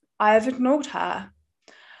needs, I have ignored her.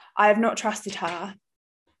 I have not trusted her.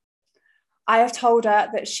 I have told her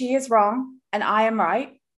that she is wrong and I am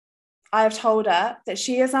right. I have told her that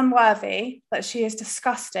she is unworthy, that she is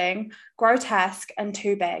disgusting, grotesque, and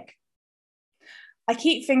too big. I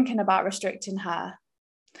keep thinking about restricting her.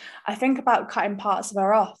 I think about cutting parts of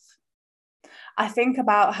her off. I think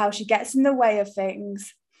about how she gets in the way of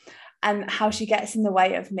things and how she gets in the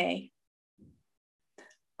way of me.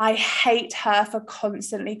 I hate her for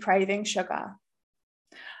constantly craving sugar.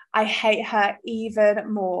 I hate her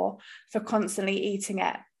even more for constantly eating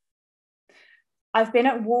it. I've been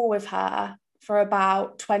at war with her for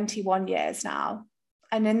about 21 years now.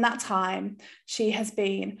 And in that time, she has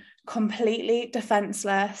been completely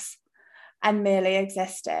defenseless and merely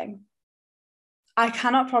existing. I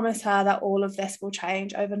cannot promise her that all of this will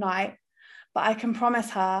change overnight, but I can promise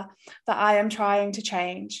her that I am trying to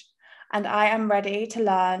change, and I am ready to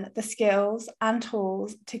learn the skills and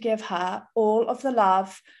tools to give her all of the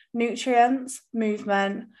love, nutrients,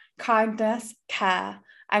 movement, kindness, care,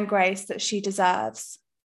 and grace that she deserves.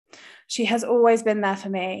 She has always been there for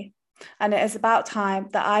me, and it is about time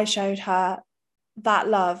that I showed her that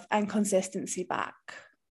love and consistency back.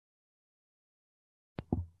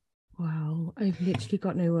 Wow, I've literally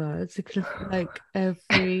got no words because like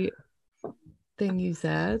every thing you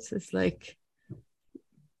said, it's like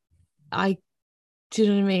do you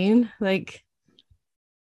know what I mean? Like,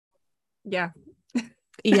 yeah.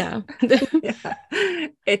 Yeah. Yeah.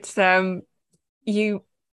 It's you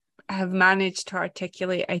have managed to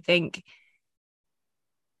articulate, I think,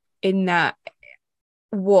 in that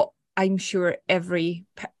what I'm sure I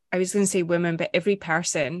was going to say women, but every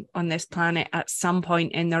person on this planet at some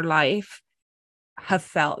point in their life have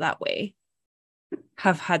felt that way,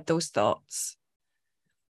 have had those thoughts.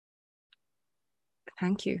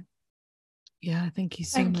 Thank you. Yeah, thank you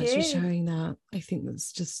so much for sharing that. I think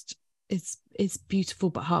that's just it's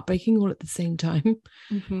beautiful but heartbreaking all at the same time.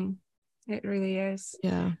 Mm-hmm. It really is.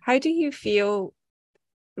 Yeah. How do you feel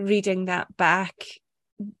reading that back,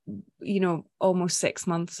 almost 6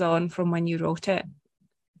 months on from when you wrote it?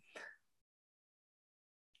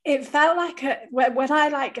 It felt like when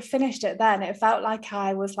I finished it, then it felt like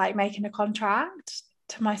I was like making a contract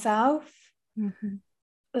to myself. Mm-hmm.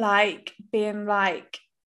 Like being like,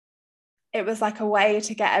 it was like a way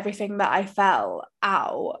to get everything that I felt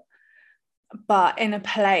out, but in a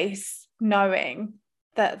place knowing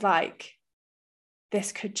that like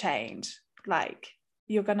this could change, like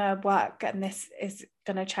you're gonna work and this is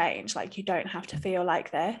gonna change, like you don't have to feel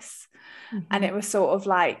like this. Mm-hmm. And it was sort of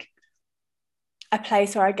like a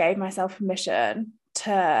place where I gave myself permission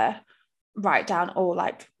to write down all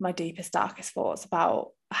like my deepest, darkest thoughts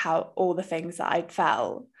about how all the things that I'd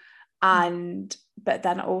felt, and but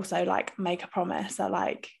then also like make a promise that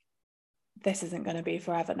like this isn't going to be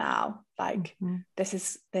forever now, like mm-hmm.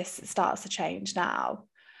 this starts to change now.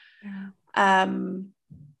 Yeah.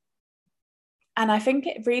 And I think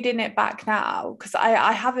reading it back now, because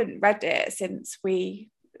I haven't read it since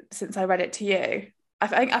I read it to you.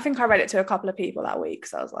 I think I read it to a couple of people that week,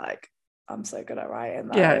 so I was like, I'm so good at writing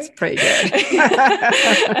that. Yeah, it's pretty good.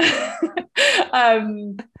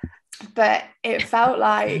 But it felt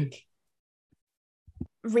like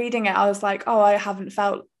reading it, I was like, oh, I haven't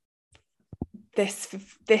felt this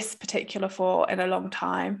particular thought in a long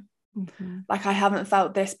time. Mm-hmm. Like I haven't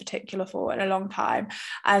felt this particular thought in a long time.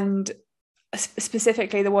 And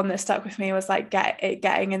specifically the one that stuck with me was like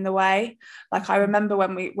getting in the way. Like I remember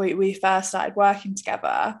when we first started working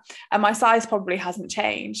together, and my size probably hasn't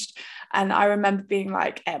changed, and I remember being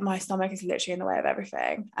like, my stomach is literally in the way of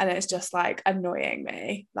everything, and it's just like annoying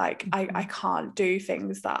me, like mm-hmm. I can't do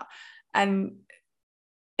things that, and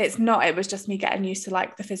it was just me getting used to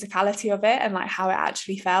like the physicality of it and like how it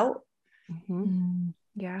actually felt. Mm-hmm.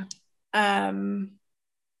 Yeah.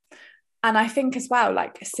 And I think as well,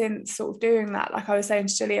 like since sort of doing that, like I was saying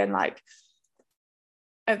to Gillian, like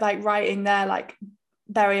writing there, like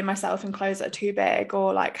burying myself in clothes that are too big,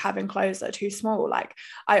 or like having clothes that are too small. Like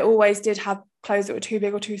I always did have clothes that were too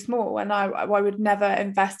big or too small, and I would never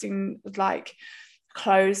invest in like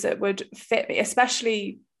clothes that would fit me,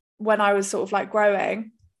 especially when I was sort of like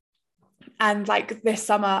growing. And like this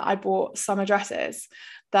summer I bought summer dresses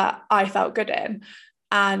that I felt good in,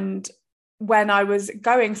 and when I was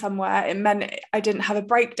going somewhere, it meant I didn't have a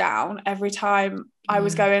breakdown every time I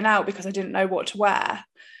was going out because I didn't know what to wear,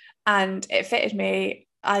 and it fitted me.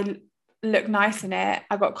 I look nice in it.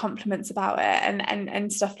 I got compliments about it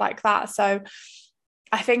and stuff like that. So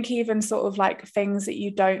I think even sort of like things that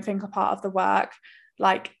you don't think are part of the work,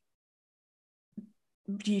 like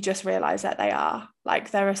you just realize that they are.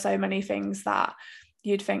 Like there are so many things that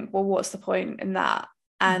you'd think, well, what's the point in that?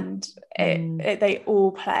 And they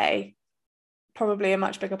all play probably a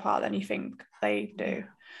much bigger part than you think they do.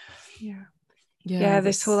 Yeah,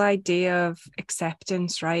 this whole idea of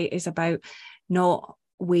acceptance, right, is about not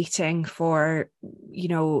waiting for, you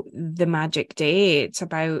know, the magic day. It's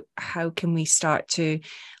about how can we start to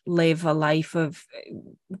live a life of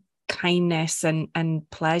kindness and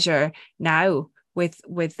pleasure now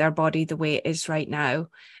with our body the way it is right now,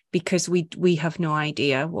 because we have no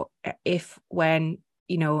idea what if when,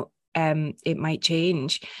 you know, it might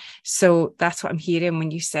change. So that's what I'm hearing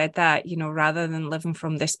when you said that, you know, rather than living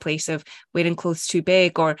from this place of wearing clothes too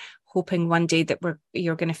big or hoping one day that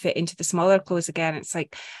you're going to fit into the smaller clothes again. It's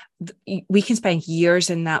like we can spend years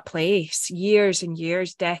in that place, years and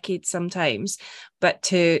years, decades sometimes, but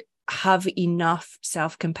to have enough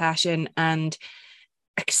self-compassion and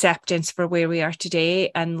acceptance for where we are today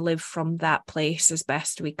and live from that place as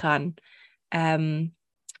best we can.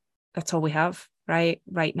 That's all we have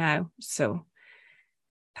right now. So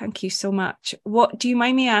thank you so much. What do you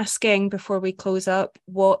mind me asking before we close up?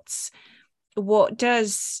 What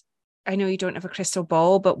does, I know you don't have a crystal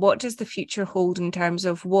ball, but what does the future hold in terms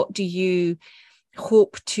of what do you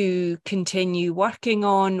hope to continue working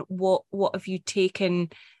on? What have you taken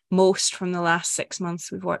most from the last 6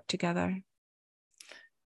 months we've worked together?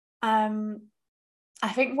 I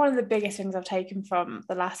think one of the biggest things I've taken from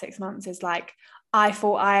the last 6 months is like, I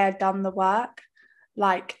thought I had done the work.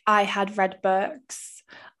 Like I had read books,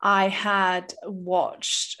 I had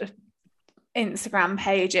watched Instagram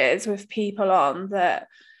pages with people on that,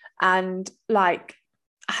 and like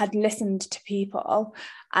I had listened to people,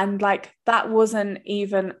 and like that wasn't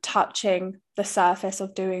even touching the surface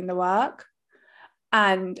of doing the work.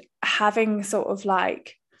 And having sort of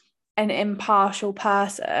like an impartial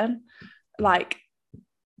person like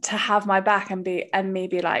to have my back and me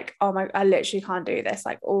be like, oh my, I literally can't do this,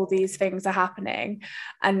 like all these things are happening,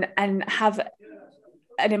 and have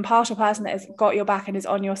an impartial person that has got your back and is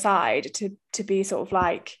on your side to be sort of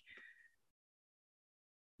like,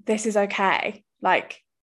 this is okay. Like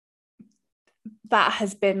that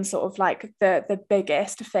has been sort of like the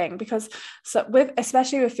biggest thing, because so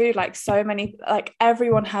especially with food, like so many, like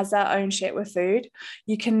everyone has their own shit with food.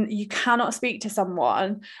 You cannot speak to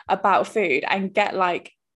someone about food and get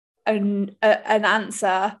like an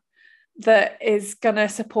answer that is going to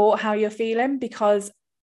support how you're feeling, because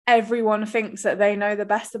everyone thinks that they know the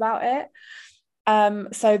best about it.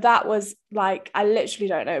 So that was like, I literally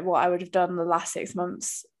don't know what I would have done the last 6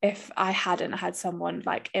 months if I hadn't had someone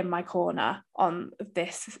like in my corner on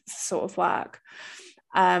this sort of work.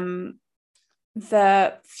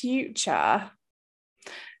 The future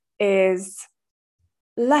is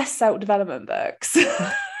less self-development books.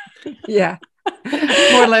 Yeah.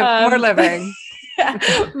 More living.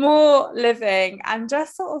 Yeah, more living, and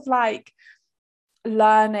just sort of like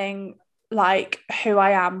learning like who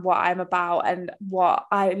I am, what I'm about, and what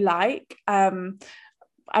I like.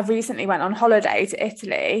 I recently went on holiday to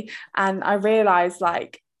Italy, and I realized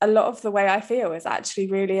like a lot of the way I feel is actually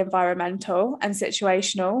really environmental and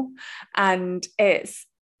situational, and it's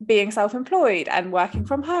being self-employed and working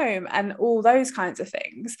from home and all those kinds of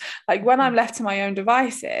things. Like when I'm left to my own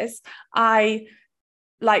devices, I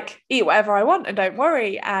like eat whatever I want and don't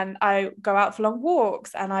worry, and I go out for long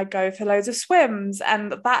walks and I go for loads of swims,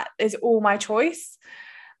 and that is all my choice.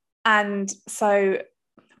 And so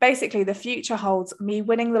basically the future holds me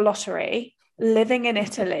winning the lottery, living in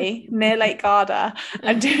Italy near Lake Garda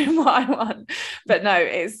and doing what I want. But no,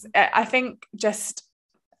 it's, I think just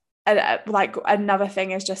like another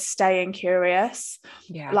thing is just staying curious.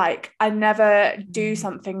 Yeah. Like I never do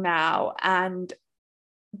something now and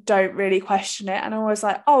don't really question it, and I'm always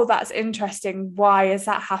like, oh, that's interesting, why has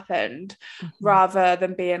that happened, rather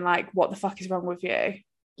than being like, what the fuck is wrong with you?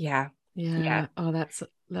 Yeah. Oh, that's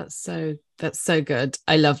so good.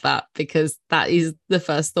 I love that, because that is the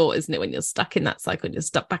first thought, isn't it, when you're stuck in that cycle and you're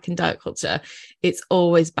stuck back in diet culture. It's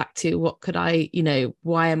always back to what could I, you know,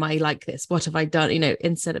 why am I like this, what have I done, you know,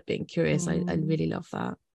 instead of being curious. I really love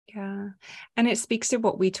that. Yeah. And it speaks to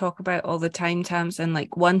what we talk about all the time, Tams, and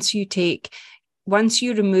like once you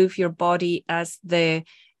remove your body as the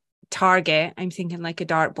target, I'm thinking like a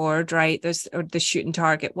dartboard, right? Or the shooting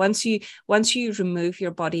target. Once you remove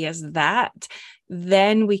your body as that,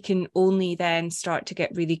 then we can only then start to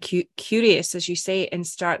get really curious, as you say, and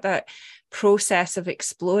start that process of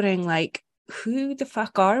exploring like, who the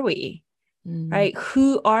fuck are we? right?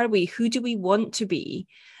 Who are we? Who do we want to be?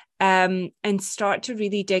 And start to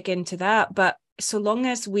really dig into that. But so long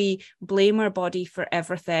as we blame our body for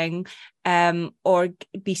everything, or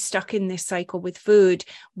be stuck in this cycle with food,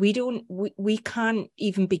 we can't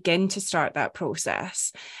even begin to start that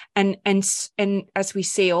process. And as we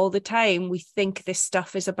say all the time, we think this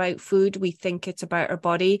stuff is about food, we think it's about our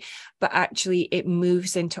body, but actually it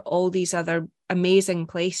moves into all these other amazing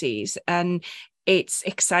places, and it's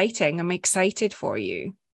exciting. I'm excited for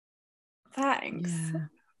you. Thanks.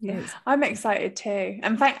 Yeah. I'm excited too.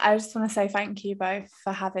 And I just want to say thank you both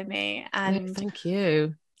for having me. And thank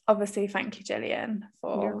you. Obviously, thank you, Gillian,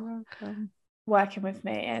 for working with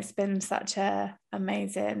me. It's been such a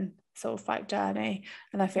amazing sort of like journey,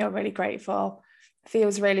 and I feel really grateful.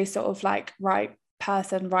 Feels really sort of like right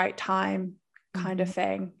person, right time kind of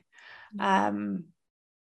thing. And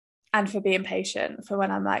for being patient for when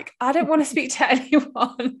I'm like, I don't want to speak to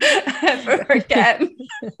anyone ever again.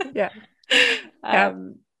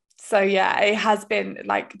 So yeah, it has been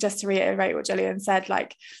like, just to reiterate what Gillian said,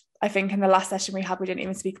 like I think in the last session we had, we didn't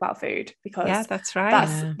even speak about food, because that's right.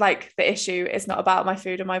 That's like the issue is not about my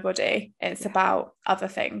food and my body. It's about other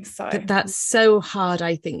things. So but that's so hard,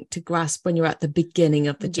 I think, to grasp when you're at the beginning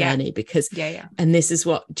of the journey, because and this is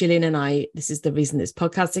what Gillian and I, this is the reason this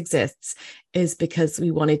podcast exists, is because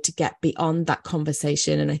we wanted to get beyond that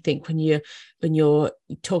conversation. And I think when you're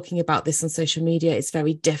talking about this on social media, it's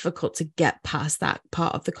very difficult to get past that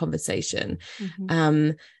part of the conversation.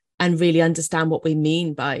 And really understand what we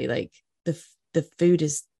mean by like the food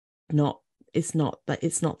is not, it's not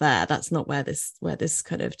there. That's not where this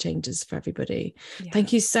kind of changes for everybody.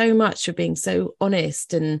 Thank you so much for being so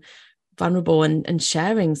honest and vulnerable and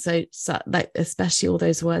sharing so like, especially all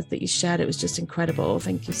those words that you shared. It was just incredible.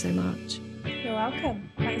 Thank you so much. You're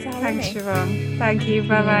welcome. Thanks for having me. Siobhan. Thank you.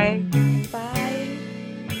 Bye-bye. Bye.